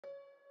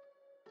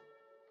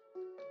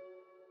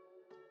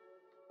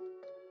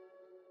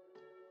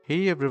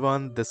Hey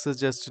everyone, this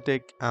is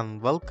Justatech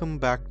and welcome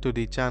back to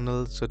the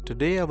channel. So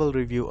today I will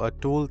review a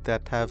tool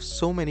that have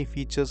so many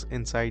features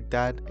inside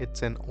that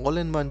it's an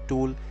all-in-one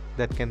tool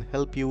that can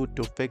help you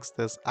to fix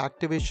this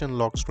activation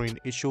lock screen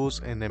issues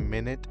in a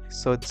minute.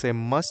 So it's a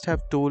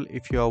must-have tool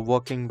if you are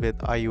working with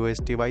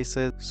iOS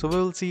devices. So we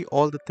will see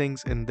all the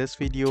things in this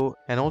video,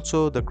 and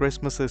also the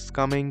Christmas is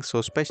coming, so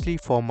especially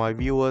for my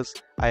viewers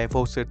I have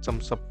hosted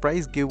some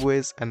surprise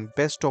giveaways and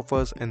best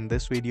offers in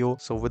this video.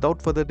 So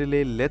without further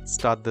delay, let's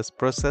start this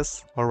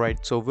process.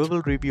 Alright, so we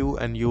will review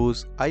and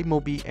use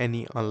iMobie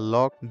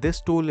AnyUnlock.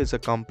 This tool is a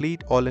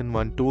complete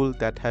all-in-one tool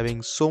that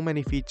having so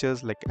many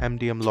features like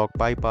MDM lock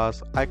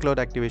bypass, iCloud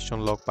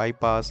activation lock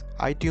bypass,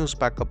 iTunes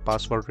backup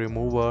password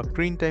remover,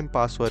 screen time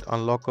password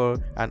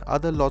unlocker, and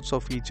other lots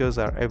of features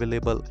are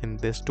available in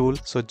this tool.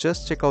 So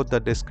just check out the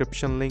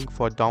description link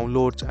for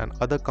downloads and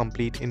other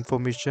complete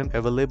information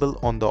available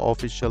on the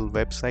official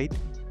website.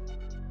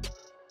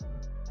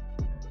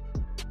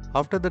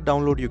 After the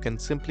download, you can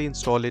simply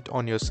install it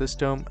on your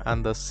system,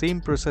 and the same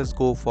process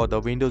go for the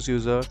Windows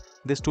user.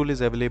 This tool is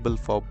available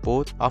for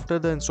both. After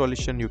the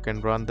installation, you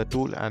can run the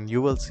tool and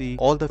you will see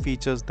all the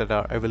features that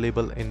are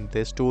available in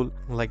this tool,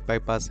 like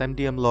bypass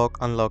MDM lock,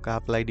 unlock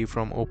Apple ID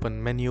from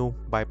open menu,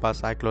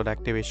 bypass iCloud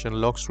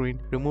activation lock screen,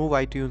 remove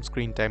iTunes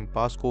screen time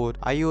passcode,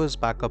 iOS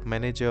backup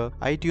manager,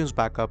 iTunes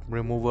backup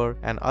remover,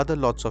 and other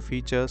lots of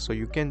features. So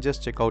you can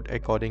just check out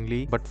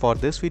accordingly. But for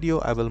this video,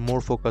 I will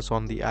more focus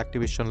on the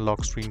activation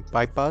lock screen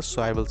bypass,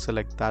 so I will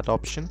select that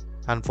option.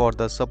 And for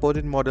the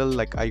supported model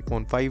like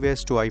iPhone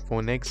 5s to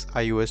iPhone X,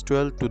 iOS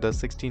 12 to the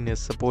 16 is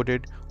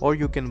supported, or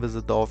you can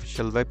visit the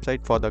official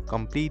website for the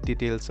complete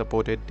detailed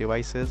supported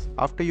devices.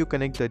 After you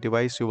connect the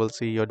device, you will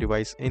see your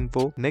device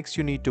info. Next,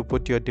 you need to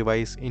put your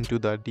device into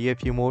the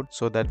DFU mode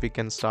so that we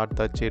can start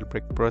the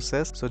jailbreak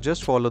process. So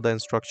just follow the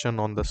instruction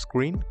on the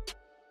screen.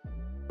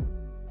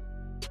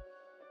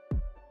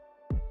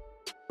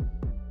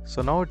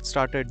 So now it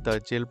started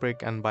the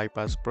jailbreak and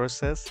bypass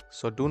process.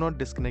 So do not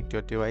disconnect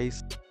your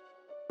device.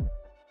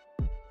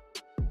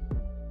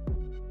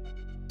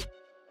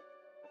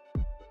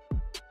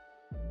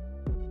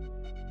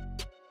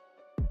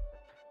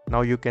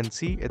 Now you can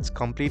see it's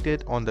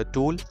completed on the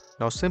tool.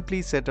 Now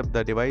simply set up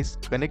the device,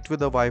 connect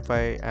with the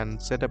Wi-Fi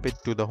and set up it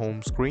to the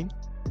home screen.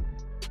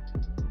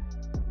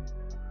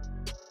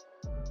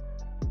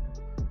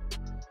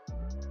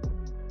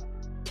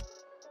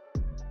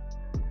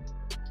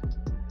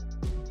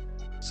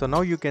 So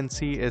now you can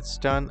see it's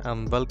done,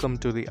 and welcome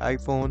to the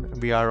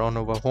iPhone. We are on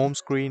our home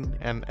screen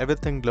and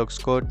everything looks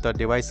good. The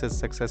device is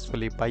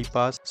successfully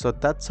bypassed. So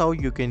that's how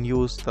you can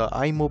use the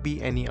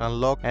iMobie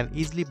AnyUnlock and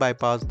easily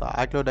bypass the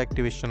iCloud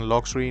activation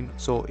lock screen.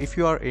 So if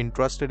you are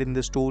interested in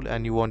this tool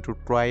and you want to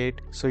try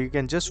it, so you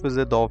can just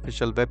visit the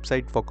official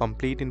website for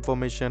complete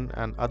information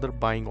and other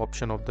buying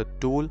option of the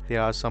tool.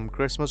 There are some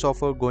Christmas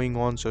offer going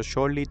on, so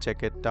surely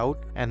check it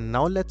out. And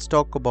now let's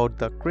talk about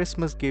the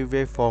Christmas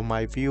giveaway for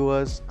my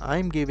viewers.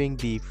 I'm giving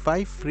the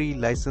 5 free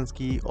license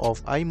key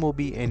of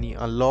iMobie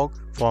AnyUnlock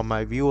for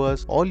my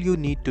viewers. All you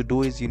need to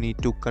do is you need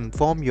to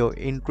confirm your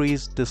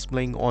entries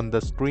displaying on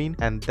the screen,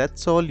 and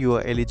that's all. You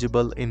are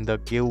eligible in the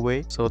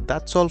giveaway. So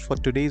that's all for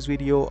today's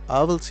video.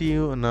 I will see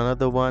you in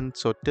another one.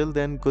 So till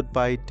then,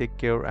 goodbye, take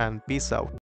care and peace out.